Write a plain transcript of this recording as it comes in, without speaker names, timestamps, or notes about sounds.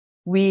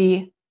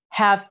we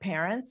have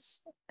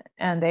parents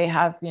and they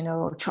have,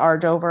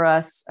 charge over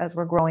us as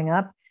we're growing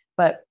up.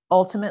 But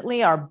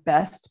ultimately, our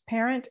best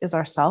parent is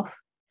ourself.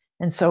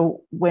 And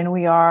so when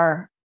we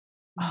are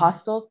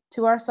hostile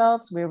to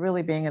ourselves, we're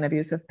really being an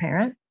abusive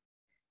parent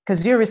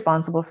because you're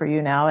responsible for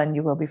you now and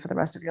you will be for the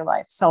rest of your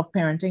life.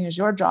 Self-parenting is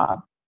your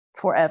job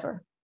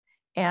forever.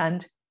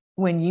 And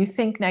when you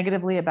think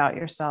negatively about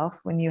yourself,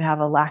 when you have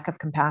a lack of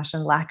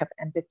compassion, lack of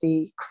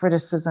empathy,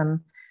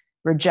 criticism,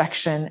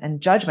 rejection,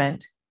 and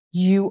judgment,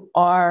 you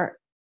are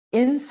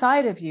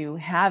inside of you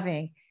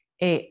having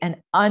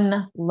an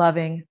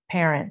unloving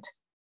parent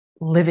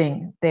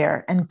living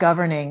there and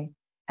governing,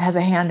 has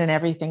a hand in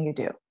everything you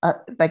do,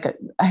 like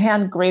a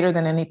hand greater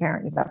than any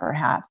parent you've ever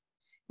had.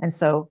 And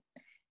so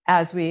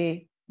as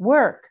we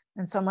work,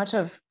 and so much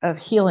of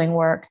healing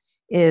work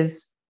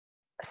is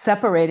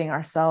separating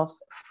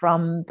ourselves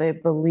from the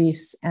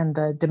beliefs and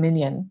the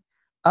dominion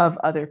of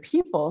other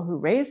people who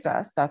raised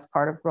us. That's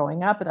part of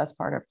growing up, and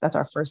that's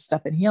our first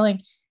step in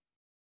healing.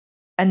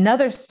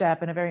 Another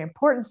step, and a very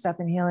important step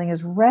in healing,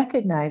 is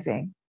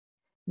recognizing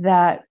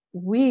that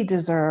we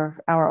deserve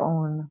our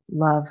own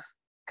love,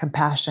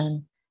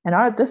 compassion,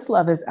 and this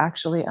love is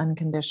actually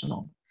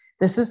unconditional.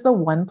 This is the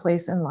one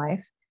place in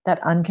life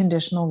that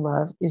unconditional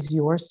love is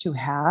yours to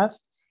have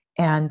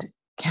and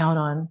count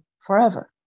on forever.